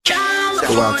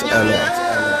go out to LA.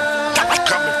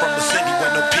 Coming from the city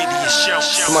where no pity is shown.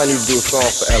 Somebody need to do a song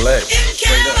for LA.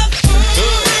 Straight up.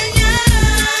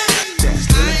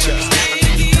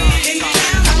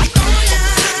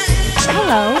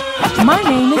 Hello, my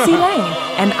name is Elaine,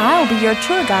 and I'll be your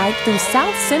tour guide through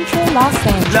South Central Los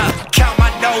Angeles. Look, count my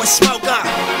dough and smoke up.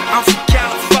 I'm from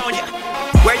California.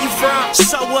 Where you from?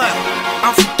 So what?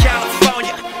 I'm from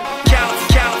California.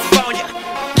 California.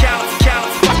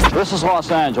 California. This is Los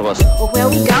Angeles. Well, where are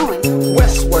we going?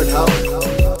 Westward, ho.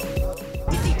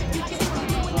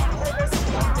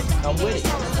 I'm with it.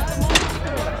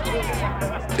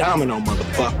 Domino,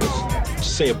 motherfuckers.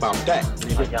 Say about that,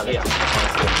 nigga. Yeah.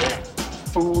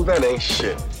 Fool, that ain't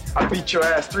shit. I beat your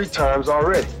ass 3 times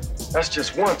already. That's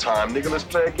just one time, nigga. Let's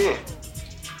play again.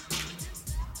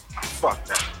 Fuck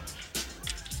that.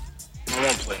 I don't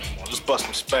want to play no more. Let's bust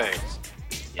some spades.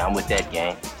 Yeah, I'm with that,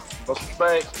 gang. Bust some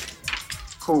spades?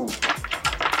 Cool.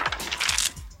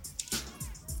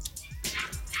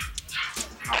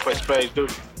 I'll play spades,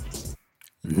 dude.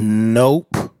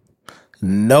 Nope.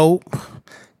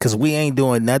 Cause we ain't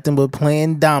doing nothing but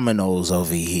playing dominoes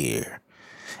over here.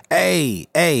 Hey,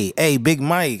 Big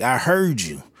Mike, I heard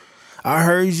you,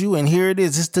 and here it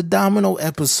is. It's the domino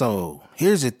episode.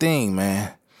 Here's the thing,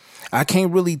 man. I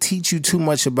can't really teach you too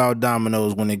much about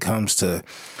dominoes when it comes to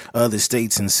other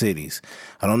states and cities.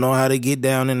 I don't know how they get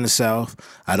down in the South.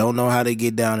 I don't know how they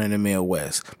get down in the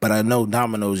Midwest. But I know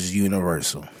dominoes is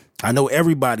universal. I know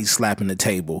everybody's slapping the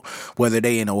table, whether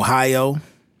they in Ohio,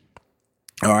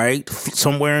 all right,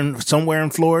 somewhere in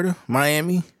Florida,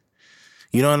 Miami.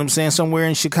 You know what I'm saying? Somewhere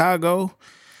in Chicago.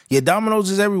 Yeah, dominoes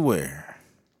is everywhere.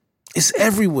 It's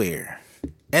everywhere.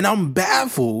 And I'm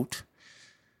baffled.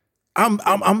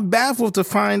 I'm baffled to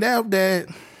find out that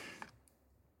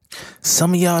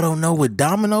some of y'all don't know what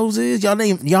dominoes is.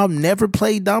 Y'all never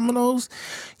played dominoes?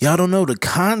 Y'all don't know the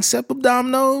concept of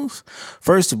dominoes?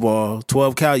 First of all,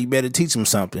 12 Cal, you better teach them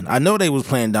something. I know they was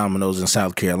playing dominoes in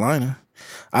South Carolina.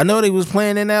 I know they was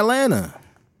playing in Atlanta.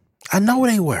 I know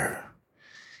they were.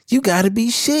 You got to be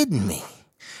shitting me.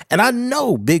 And I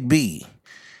know Big B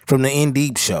from the In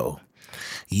Deep show.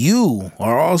 You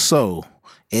are also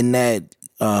in that,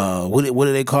 what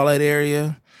do they call that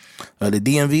area? The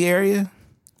DMV area?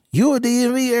 You're a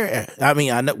DMV area. I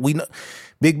mean, we know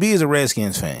Big B is a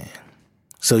Redskins fan.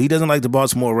 So he doesn't like the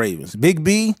Baltimore Ravens. Big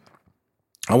B,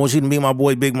 I want you to be my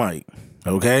boy Big Mike.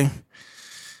 Okay?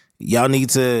 Y'all need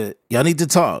to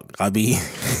talk. I mean,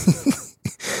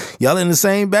 y'all in the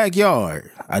same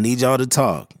backyard. I need y'all to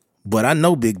talk. But I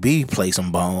know Big B play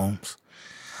some bombs.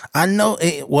 I know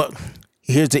it. Well,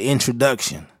 here's the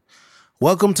introduction.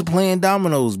 Welcome to Playing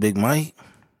Dominoes, Big Mike.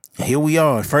 Here we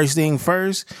are. First thing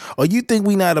first. Or you think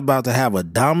we not about to have a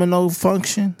domino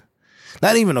function?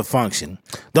 Not even a function.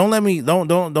 Don't let me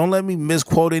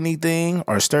misquote anything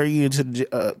or stir you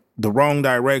into the wrong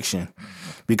direction.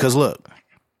 Because look,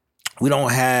 we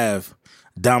don't have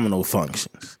domino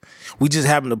functions. We just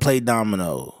happen to play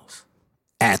dominoes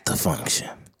at the function.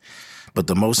 But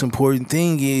the most important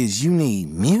thing is you need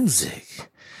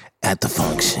music at the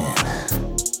function.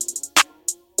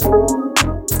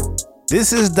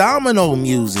 This is domino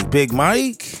music, Big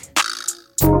Mike.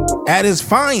 At its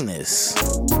finest.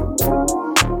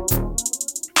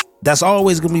 That's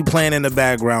always going to be playing in the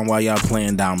background while y'all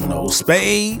playing dominoes.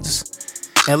 Spades.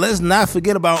 And let's not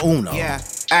forget about Uno. Yeah.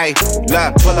 Ayy,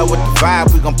 look, pull up with the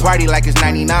vibe, we gon' party like it's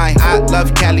 99. I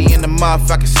love Cali in the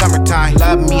motherfucking summertime.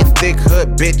 Love me a thick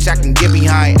hood, bitch, I can get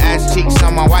behind. Ass cheeks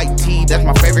on my white tee, that's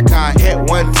my favorite kind. Hit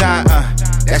one time,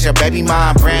 that's your baby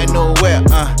mine. Brand new whip,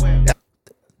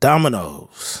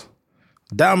 Dominoes,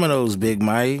 Big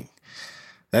Mike.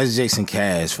 That's Jason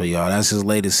Cash for y'all. That's his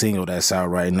latest single that's out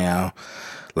right now,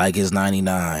 like it's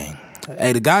 99.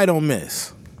 Hey, the guy don't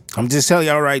miss. I'm just telling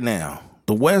y'all right now,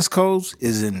 the West Coast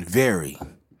is in very,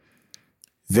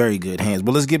 very good hands.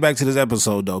 But let's get back to this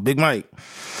episode, though. Big Mike,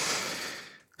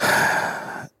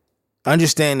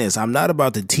 understand this. I'm not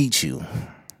about to teach you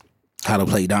how to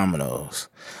play dominoes,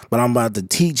 but I'm about to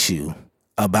teach you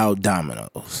about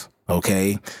dominoes,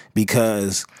 okay?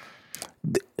 Because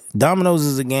dominoes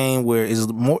is a game where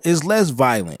it's less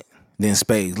violent than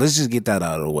spades. Let's just get that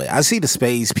out of the way. I see the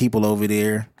spades people over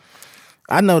there.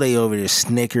 I know they over there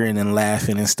snickering and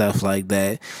laughing and stuff like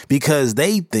that because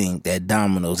they think that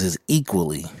dominoes is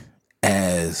equally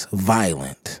as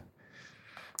violent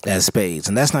as spades.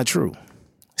 And that's not true.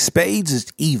 Spades is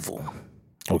evil,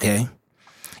 okay?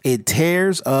 It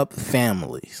tears up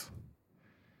families.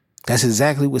 That's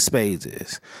exactly what spades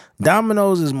is.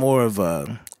 Dominoes is more of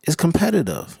it's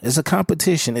competitive. It's a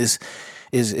competition. It's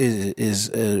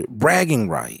bragging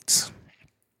rights.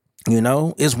 You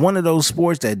know, it's one of those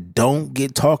sports that don't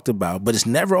get talked about, but it's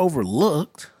never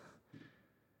overlooked.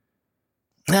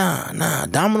 Nah,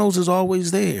 dominoes is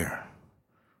always there.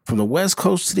 From the West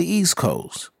Coast to the East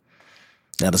Coast.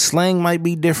 Now, the slang might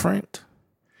be different,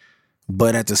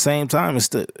 but at the same time, it's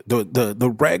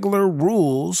the regular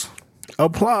rules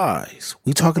applies.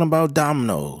 We talking about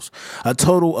dominoes. A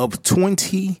total of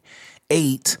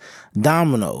 28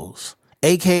 dominoes,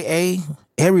 a.k.a.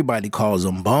 everybody calls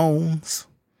them bones.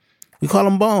 We call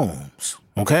them bones,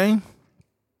 okay?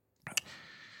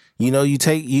 You know,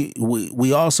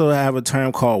 we also have a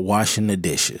term called washing the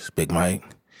dishes, Big Mike.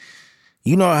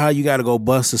 You know how you got to go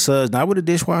bust the suds, not with a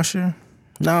dishwasher?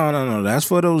 No. That's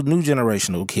for those new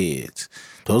generational kids.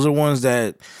 Those are ones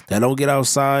that don't get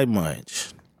outside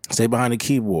much. Stay behind the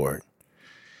keyboard.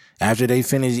 After they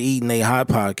finish eating their Hot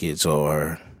Pockets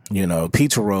or, you know,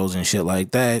 pizza rolls and shit like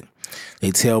that,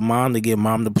 they tell mom to give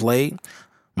mom the plate.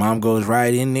 Mom goes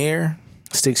right in there,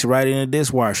 sticks it right in the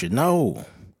dishwasher. No.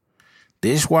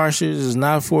 Dishwashers is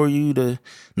not for you to,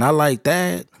 not like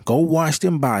that. Go wash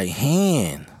them by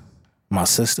hand, my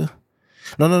sister.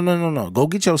 No. Go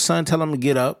get your son, tell him to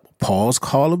get up, pause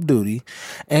Call of Duty,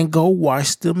 and go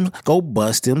wash them, go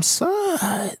bust them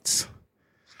suds.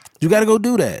 You got to go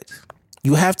do that.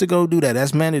 You have to go do that.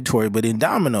 That's mandatory. But in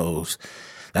dominoes,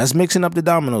 that's mixing up the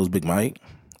dominoes, Big Mike.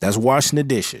 That's washing the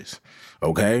dishes,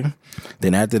 okay?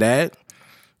 Then after that,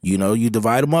 you know, you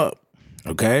divide them up,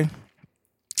 okay?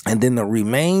 And then the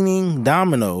remaining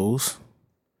dominoes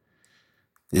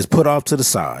is put off to the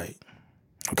side,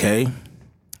 okay?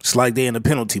 It's like they're in the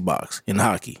penalty box in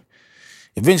hockey.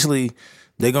 Eventually,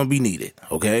 they're going to be needed,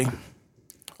 okay?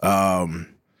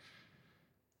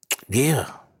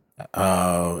 Yeah.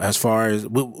 As far as,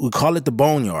 we call it the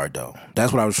boneyard, though.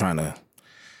 That's what I was trying to,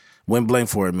 went blank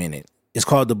for a minute. It's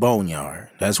called the boneyard.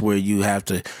 That's where you'll have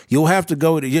to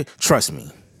go to, trust me.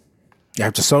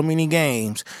 After so many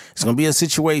games, it's going to be a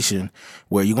situation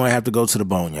where you're going to have to go to the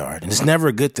boneyard. And it's never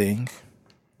a good thing.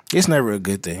 It's never a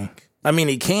good thing. I mean,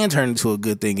 it can turn into a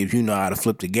good thing if you know how to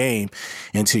flip the game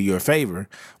into your favor.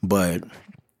 But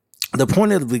the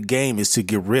point of the game is to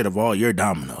get rid of all your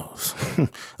dominoes.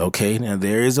 Okay? Now,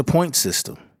 there is a point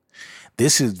system.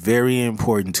 This is very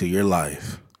important to your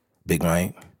life, Big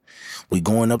Mike. We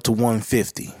going up to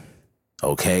 150.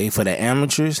 Okay? For the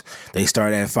amateurs, they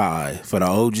start at 5. For the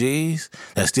OGs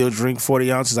that still drink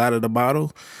 40 ounces out of the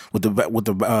bottle with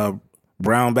the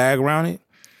brown bag around it,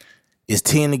 it's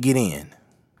 10 to get in.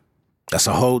 That's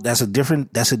a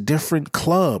different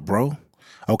club, bro.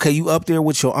 Okay, you up there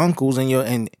with your uncles and your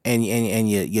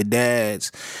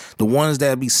dads, the ones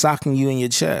that be socking you in your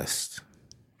chest,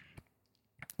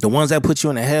 the ones that put you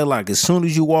in a headlock as soon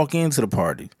as you walk into the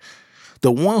party,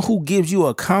 the one who gives you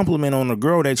a compliment on the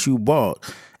girl that you bought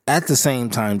at the same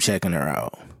time checking her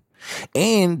out,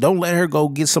 and don't let her go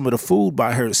get some of the food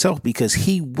by herself because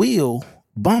he will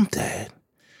bump that,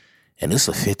 and it's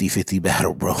a 50-50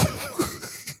 battle, bro.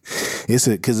 It's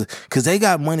because they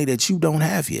got money that you don't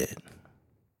have yet.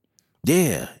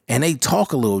 Yeah, and they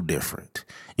talk a little different.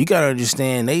 You got to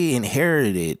understand they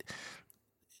inherited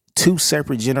 2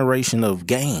 separate generations of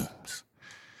games.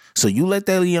 So you let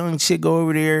that young chick go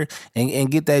over there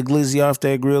and get that glizzy off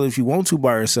that grill if you want to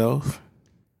by herself.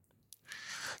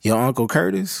 Your Uncle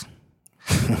Curtis?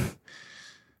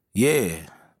 Yeah.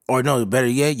 Or no, better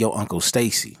yet, your Uncle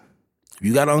Stacy. If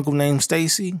you got an uncle named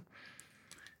Stacy,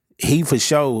 he for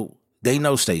sure, they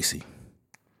know Stacy.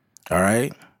 All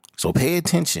right? So pay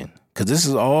attention. Because this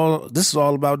is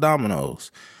all about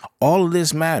dominoes. All of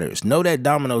this matters. Know that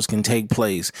dominoes can take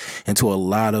place into a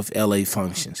lot of LA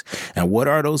functions. And what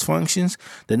are those functions?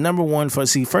 The number one,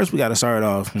 first we got to start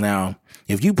off. Now,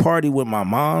 if you party with my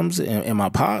moms and my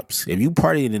pops, if you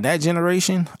partied in that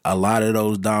generation, a lot of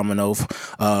those domino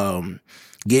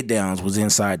get downs was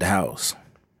inside the house.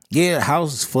 Yeah, the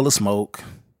house is full of smoke.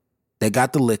 They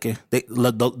got the liquor. The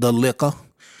liquor.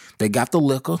 They got the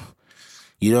liquor.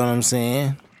 You know what I'm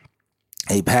saying?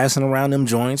 They passing around them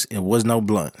joints. It was no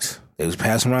blunts. They was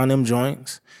passing around them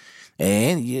joints.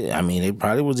 And, yeah, I mean, they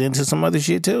probably was into some other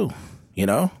shit too, you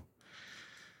know?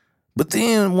 But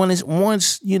then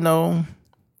once, you know,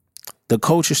 the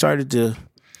culture started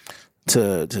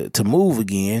to move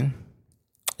again,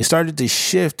 it started to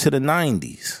shift to the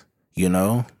 90s, you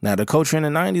know? Now, the culture in the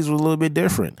 90s was a little bit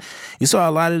different. You saw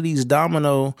a lot of these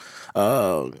domino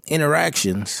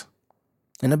interactions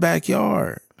in the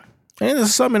backyard. And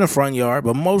there's some in the front yard,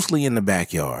 but mostly in the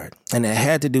backyard. And it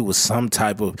had to do with some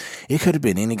type of, it could have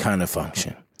been any kind of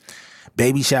function.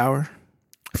 Baby shower,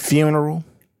 funeral,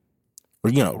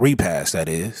 or, you know, repast, that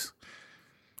is.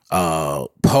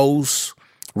 Post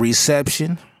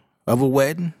reception of a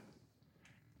wedding.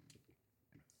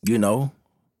 You know,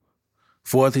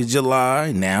 4th of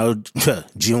July, now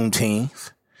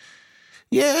Juneteenth.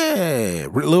 Yeah,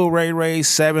 Lil Ray Ray's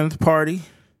 7th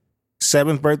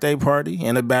birthday party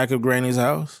in the back of Granny's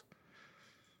house.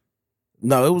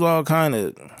 No, it was all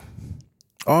kinds,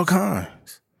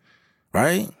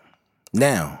 right?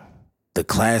 Now, the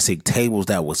classic tables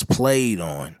that was played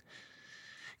on.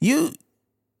 You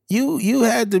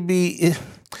had to be.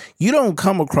 You don't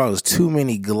come across too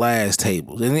many glass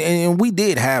tables, and we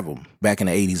did have them back in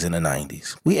the 80s and the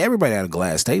 90s. Everybody had a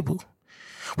glass table,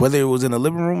 whether it was in the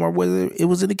living room or whether it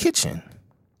was in the kitchen.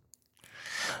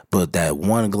 But that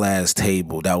one glass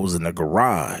table that was in the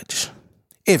garage,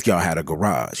 if y'all had a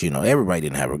garage, everybody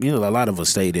didn't have a, a lot of us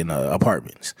stayed in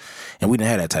apartments, and we didn't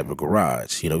have that type of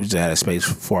garage. We just had a space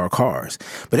for our cars.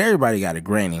 But everybody got a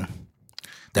granny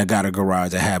that got a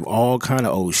garage that have all kind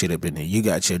of old shit up in there. You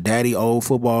got your daddy old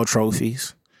football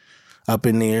trophies up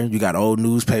in there. You got old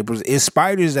newspapers. It's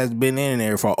Spiders that's been in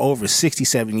there for over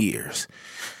 67 years.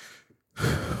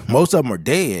 Most of them are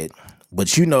dead, but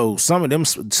some of them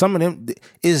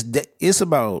it's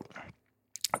about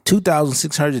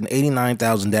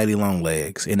 2,689,000 daddy long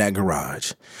legs in that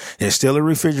garage. There's still a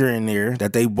refrigerator in there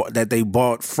that they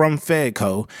bought from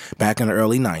Fedco back in the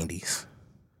early 90s.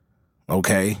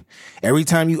 Okay, every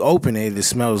time you open it, it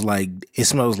smells like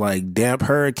damp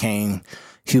hurricane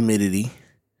humidity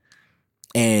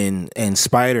and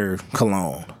spider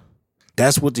cologne.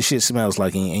 That's what the shit smells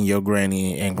like in your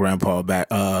granny and grandpa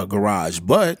garage.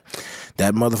 But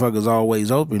that motherfucker's always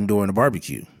open during the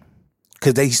barbecue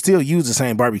because they still use the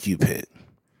same barbecue pit,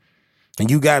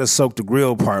 and you got to soak the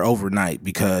grill part overnight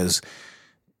because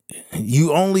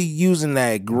you only using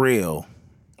that grill.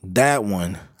 That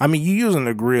one, I mean, you're using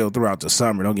the grill throughout the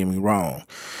summer, don't get me wrong.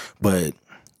 But,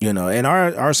 and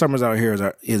our summers out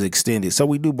here is extended, so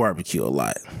we do barbecue a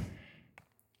lot.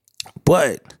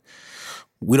 But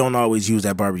we don't always use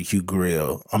that barbecue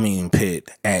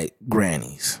pit at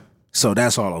Granny's. So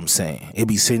that's all I'm saying. It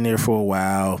be sitting there for a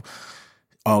while,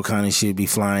 all kind of shit be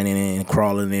flying in and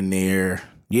crawling in there.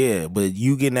 Yeah, but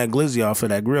you getting that glizzy off of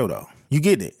that grill, though. You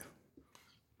get it.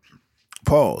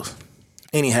 Pause.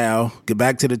 Anyhow, get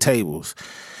back to the tables.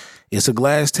 It's a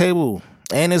glass table,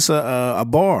 and it's a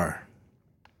bar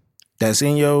that's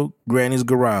in your granny's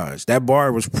garage. That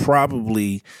bar was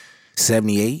probably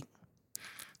 78.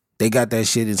 They got that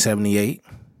shit in 78.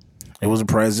 It was a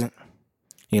present.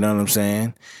 You know what I'm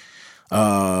saying?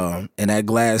 And that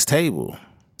glass table,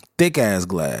 thick ass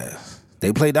glass.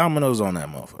 They play dominoes on that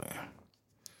motherfucker.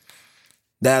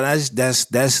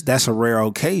 That's a rare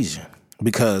occasion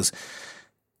because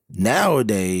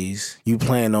nowadays, you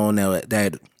playing on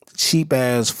that cheap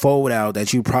ass fold out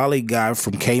that you probably got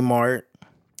from Kmart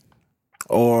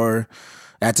or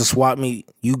at the swap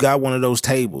meet. You got one of those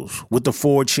tables with the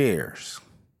 4 chairs.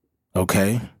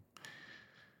 Okay,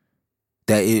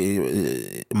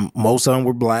 most of them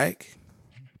were black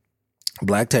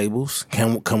tables.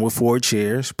 Come with 4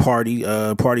 chairs. Party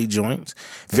joints.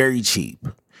 Very cheap.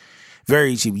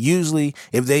 Very cheap. Usually,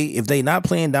 if they not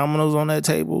playing dominoes on that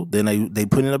table, then they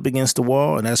put it up against the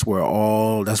wall, and that's where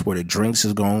the drinks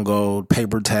is gonna go.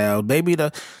 Paper towel, maybe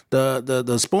the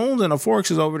spoons and the forks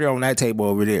is over there on that table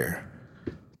over there.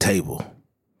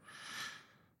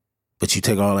 But you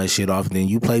take all that shit off, and then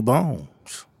you play bones.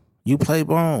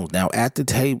 Now at the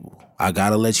table, I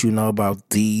gotta let you know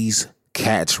about these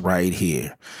cats right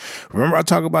here. Remember I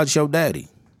talk about your daddy.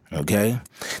 Okay.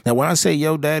 Now, when I say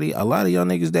yo daddy, a lot of y'all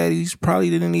niggas' daddies probably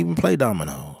didn't even play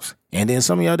dominoes. And then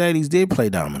some of y'all daddies did play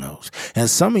dominoes. And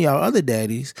some of y'all other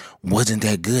daddies wasn't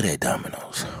that good at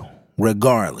dominoes.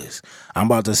 Regardless, I'm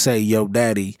about to say yo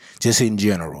daddy just in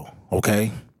general.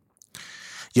 Okay.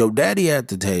 Yo daddy at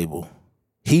the table,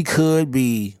 he could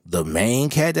be the main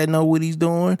cat that know what he's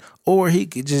doing, or he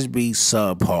could just be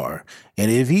subpar. And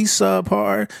if he's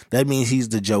subpar, that means he's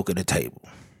the joke of the table.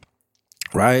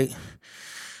 Right?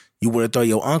 You want to throw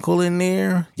your uncle in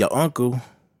there? Your uncle,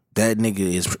 that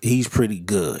nigga he's pretty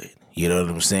good. You know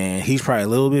what I'm saying? He's probably a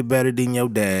little bit better than your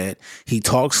dad. He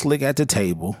talks slick at the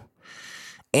table.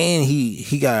 And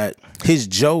he got his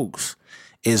jokes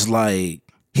is like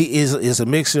is a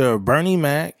mixture of Bernie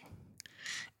Mac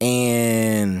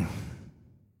and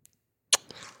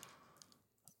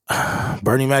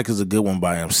Bernie Mac is a good one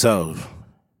by himself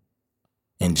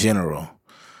in general.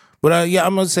 But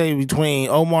I'm going to say between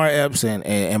Omar Epps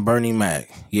and Bernie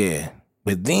Mac. Yeah.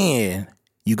 But then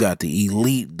you got the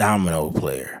elite domino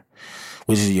player,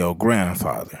 which is your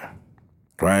grandfather.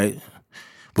 Right?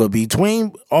 But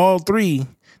between all three,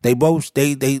 they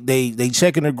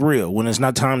checking the grill when it's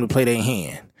not time to play their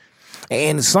hand.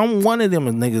 And one of them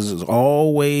niggas is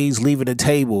always leaving the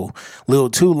table a little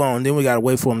too long. Then we got to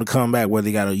wait for them to come back, whether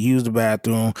they got to use the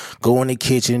bathroom, go in the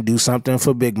kitchen, do something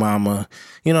for Big Mama.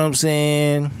 You know what I'm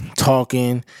saying?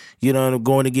 Talking,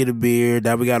 going to get a beer.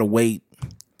 Now we got to wait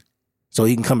so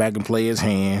he can come back and play his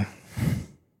hand.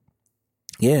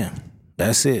 Yeah,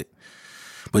 that's it.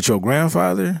 But your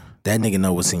grandfather, that nigga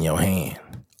know what's in your hand.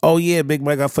 Oh, yeah, Big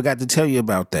Mike, I forgot to tell you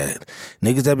about that.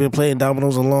 Niggas that been playing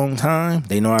dominoes a long time,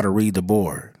 they know how to read the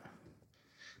board.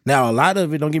 Now, a lot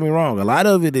of it, don't get me wrong, a lot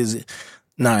of it is,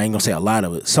 I ain't gonna say a lot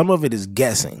of it. Some of it is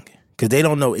guessing, because they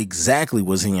don't know exactly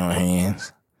what's in your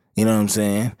hands. You know what I'm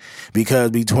saying?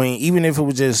 Because even if it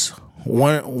was just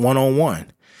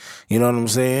one-on-one, you know what I'm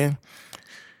saying?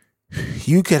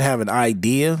 You could have an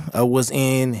idea of what's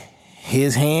in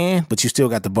his hand, but you still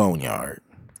got the boneyard,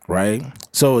 right?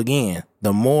 So again,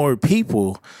 the more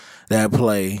people that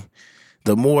play,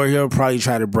 the more he'll probably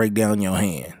try to break down your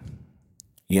hand.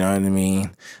 You know what I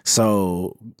mean?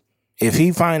 So if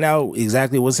he find out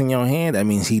exactly what's in your hand, that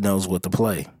means he knows what to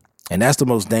play. And that's the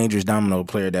most dangerous domino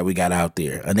player that we got out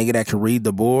there. A nigga that can read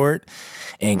the board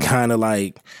and kind of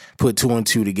like put 2 and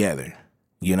 2 together.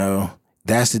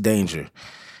 That's the danger.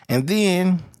 And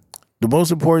then the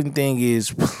most important thing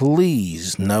is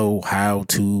please know how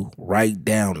to write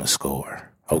down the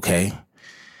score. Okay?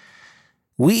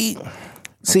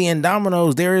 In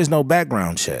dominoes, there is no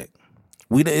background check.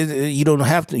 You do not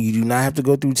have to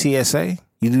go through TSA.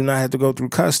 You do not have to go through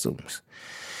customs.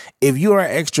 If you are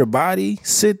an extra body,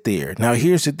 sit there. Now,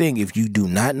 here's the thing. If you do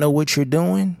not know what you're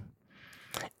doing,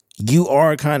 you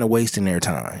are kind of wasting their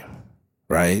time,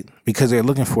 right? Because they're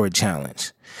looking for a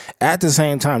challenge. At the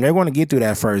same time, they're going to get through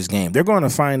that first game. They're going to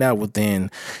find out within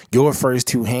your first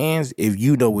 2 hands if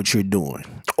you know what you're doing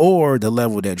or the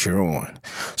level that you're on.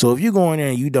 So if you go in there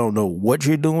and you don't know what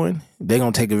you're doing, they're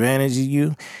going to take advantage of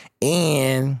you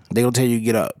and they're going to tell you to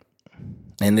get up.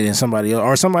 And then somebody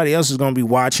else is going to be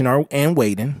watching and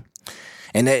waiting.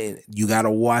 And you got to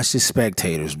watch the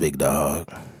spectators, big dog.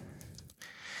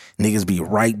 Niggas be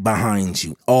right behind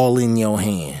you, all in your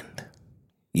hand.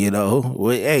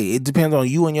 Hey, it depends on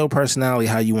you and your personality,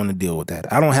 how you want to deal with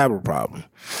that. I don't have a problem,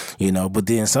 but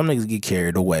then some niggas get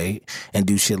carried away and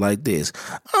do shit like this.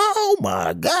 Oh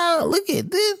my God, look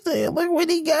at this thing. Look what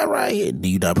he got right here.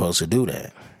 You're not supposed to do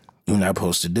that. You're not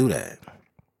supposed to do that.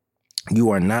 You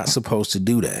are not supposed to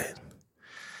do that.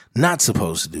 Not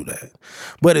supposed to do that.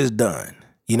 But it's done.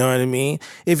 You know what I mean?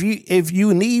 If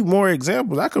you need more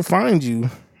examples, I can find you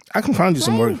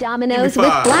some more. Dominoes with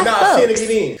black folks.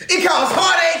 It causes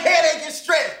heartache, headache, and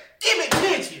stress. Give me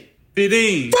attention.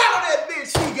 It Follow that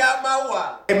bitch, she got my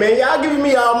wallet. Hey man, y'all giving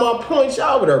me all my points.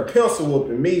 Y'all with her pencil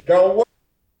whooping me. Don't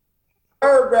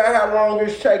worry about how long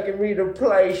it's taking me to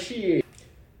play shit.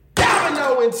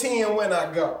 Domino in 10 when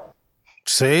I go.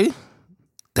 See?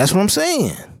 That's what I'm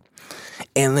saying.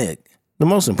 And look, the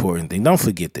most important thing, don't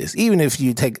forget this. Even if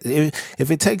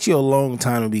it takes you a long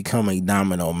time to become a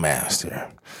domino master,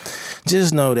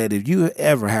 just know that if you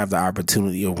ever have the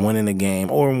opportunity of winning a game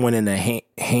or winning a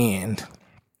hand,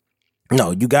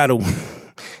 you gotta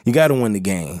win the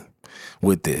game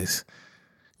with this.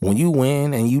 When you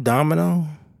win and you domino,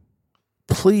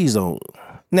 please don't.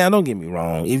 Now, don't get me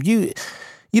wrong. If you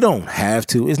don't have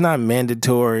to, it's not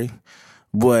mandatory,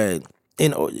 but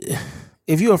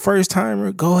if you're a first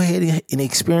timer, go ahead and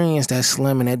experience that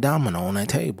slamming that domino on that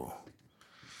table.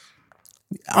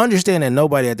 Understand that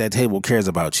nobody at that table cares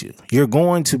about you. You're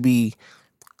going to be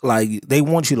like, they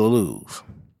want you to lose.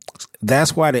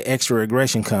 That's why the extra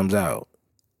aggression comes out.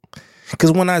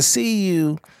 Because when I see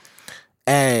you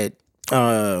at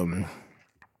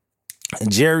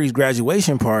Jerry's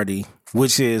graduation party,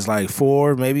 which is like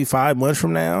 4, maybe 5 months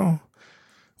from now,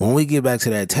 when we get back to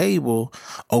that table,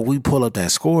 we pull up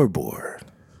that scoreboard,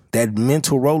 that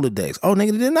mental Rolodex. Oh,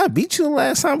 nigga, didn't I beat you the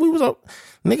last time we was up?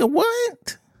 Nigga,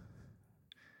 what?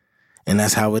 And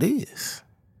that's how it is.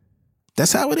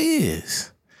 That's how it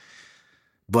is.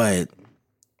 But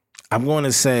I'm going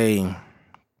to say,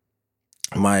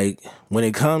 Mike, when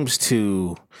it comes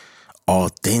to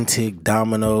authentic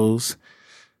dominoes,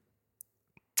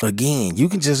 again, you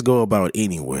can just go about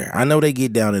anywhere. I know they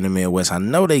get down in the Midwest. I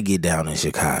know they get down in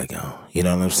Chicago. You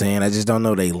know what I'm saying? I just don't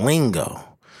know they lingo.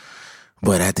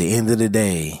 But at the end of the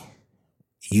day,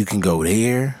 you can go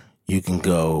there. You can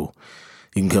go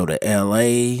to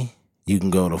LA. You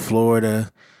can go to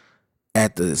Florida.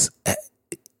 It's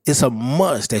a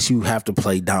must that you have to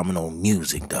play domino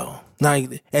music, though. Now,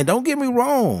 and don't get me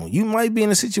wrong. You might be in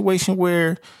a situation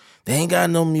where they ain't got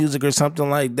no music or something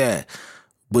like that.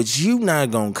 But you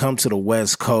not going to come to the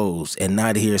West Coast and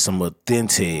not hear some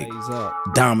authentic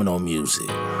domino music.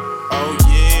 Oh,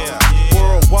 yeah.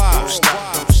 Worldwide.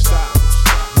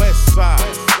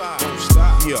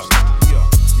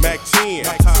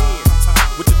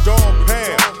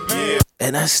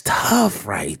 And that's tough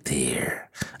right there.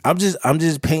 I'm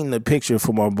just painting a picture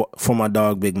for my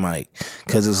dog Big Mike,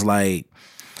 because it's like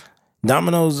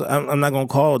Dominoes. I'm not gonna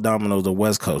call Dominoes a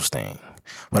West Coast thing,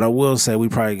 but I will say we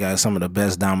probably got some of the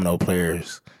best domino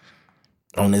players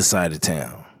on this side of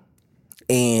town.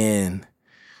 And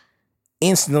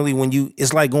instantly,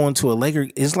 it's like going to a Laker.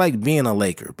 It's like being a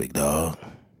Laker, big dog.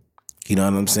 You know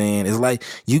what I'm saying? It's like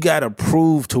you got to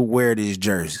prove to wear this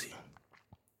jersey.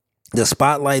 The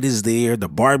spotlight is there. The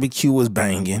barbecue is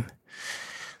banging.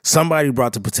 Somebody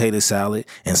brought the potato salad,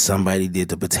 and somebody did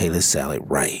the potato salad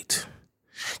right.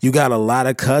 You got a lot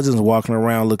of cousins walking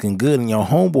around looking good, and your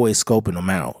homeboy scoping them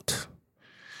out.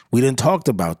 We done talked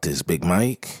about this, Big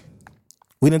Mike.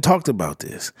 We done talked about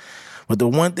this. But the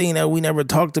one thing that we never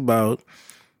talked about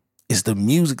is the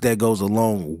music that goes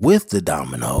along with the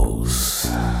dominoes.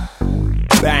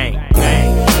 Bang,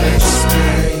 bang.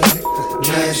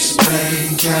 Let's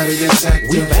bang.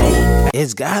 We bang.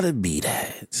 It's gotta be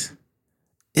that.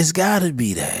 It's gotta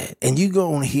be that. And you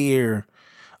gonna hear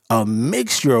a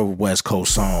mixture of West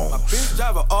Coast songs. My bitch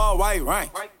drive an all white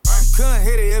rank. Couldn't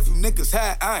hit it if you niggas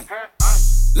had ain't.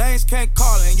 Lanes can't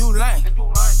call and you lame.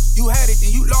 You had it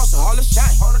and you lost all the shine.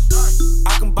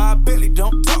 I can buy a Billy,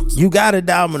 don't talk to me. You got a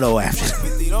domino after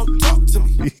that. Don't talk to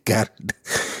me.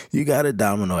 You got a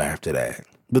domino after that.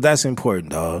 But that's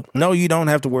important, dog. No, you don't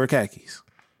have to wear khakis.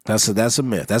 That's a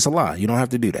myth. That's a lie. You don't have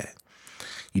to do that.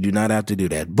 You do not have to do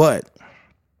that. But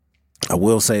I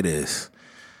will say this.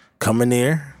 Come in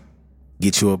there,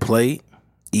 get you a plate,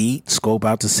 eat, scope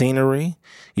out the scenery.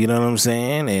 You know what I'm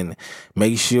saying? And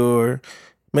make sure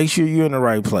you're in the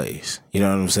right place. You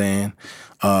know what I'm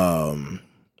saying?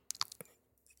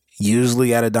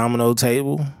 Usually at a domino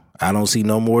table, I don't see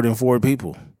no more than 4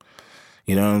 people.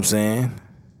 You know what I'm saying?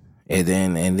 And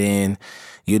then,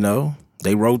 you know,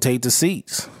 they rotate the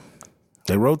seats.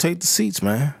 They rotate the seats,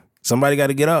 man. Somebody got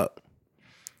to get up.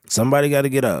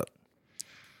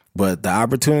 But the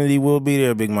opportunity will be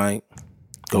there, Big Mike.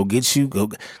 Go get you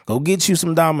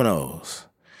some dominoes.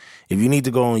 If you need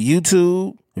to go on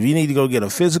YouTube, if you need to go get a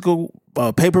physical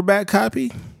paperback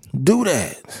copy, do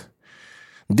that.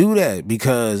 Do that,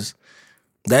 because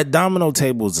that domino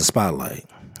table is the spotlight.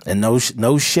 And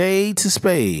no shade to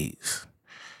Spades.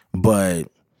 But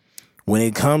when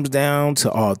it comes down to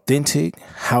authentic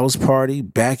house party,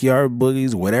 backyard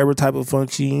boogies, whatever type of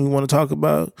function you want to talk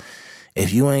about,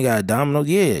 if you ain't got dominoes,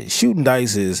 yeah, shooting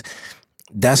dice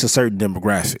that's a certain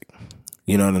demographic.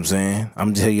 You know what I'm saying?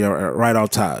 I'm telling you right off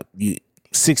top,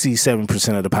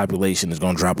 67% of the population is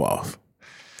going to drop off.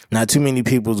 Not too many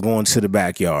people is going to the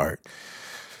backyard,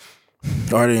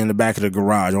 or in the back of the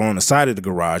garage, or on the side of the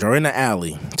garage, or in the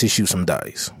alley to shoot some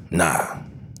dice. Nah.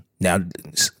 Now,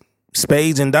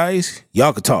 spades and dice,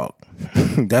 y'all could talk.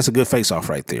 That's a good face-off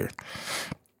right there,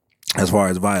 as far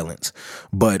as violence.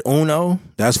 But Uno,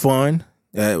 that's fun.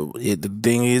 The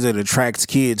thing is, it attracts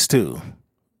kids too,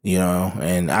 you know.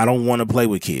 And I don't want to play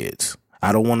with kids.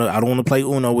 I don't want to play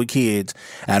Uno with kids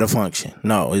at a function.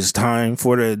 No, it's time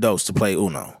for the adults to play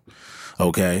Uno.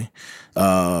 Okay,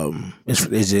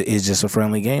 it's just a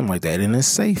friendly game like that, and it's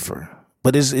safer.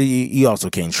 But you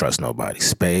also can't trust nobody.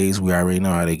 Spades, we already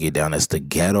know how they get down. That's the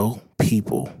ghetto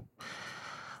people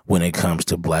when it comes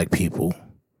to black people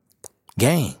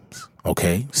games.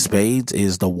 Okay, Spades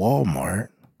is the Walmart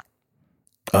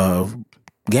of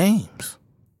games,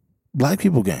 black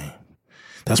people game.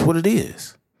 That's what it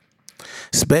is.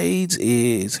 Spades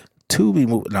is to be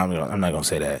moved. No, I'm not gonna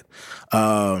say that.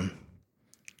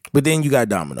 But then you got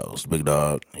dominoes, big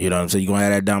dog. You know what I'm saying? You're gonna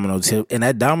have that domino table, and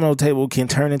that domino table can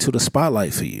turn into the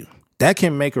spotlight for you. That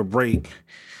can make or break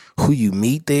who you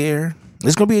meet there.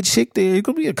 There's gonna be a chick there. There's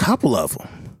gonna be a couple of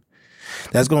them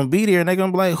that's gonna be there, and they're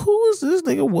gonna be like, "Who is this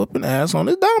nigga whooping ass on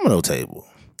the domino table?"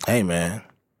 Hey, man,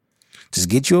 just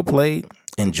get you a plate,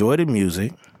 enjoy the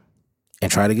music,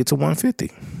 and try to get to 150.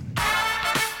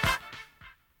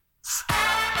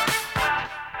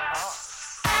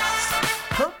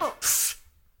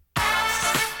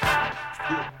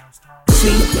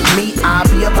 See me, I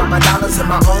be up on my dollars in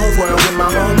my own world with my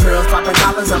own girls popping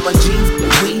dollars. I'm a G.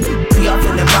 We be up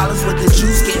in the dollars with the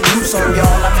juice, getting loose on y'all.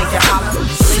 I make it holler.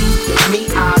 See me,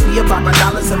 I be up on my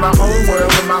dollars in my own world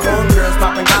with my own girls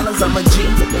popping dollars. I'm a G.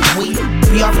 We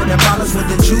be up in the dollars with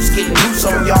the juice, getting loose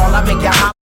on y'all. I make it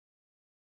holler.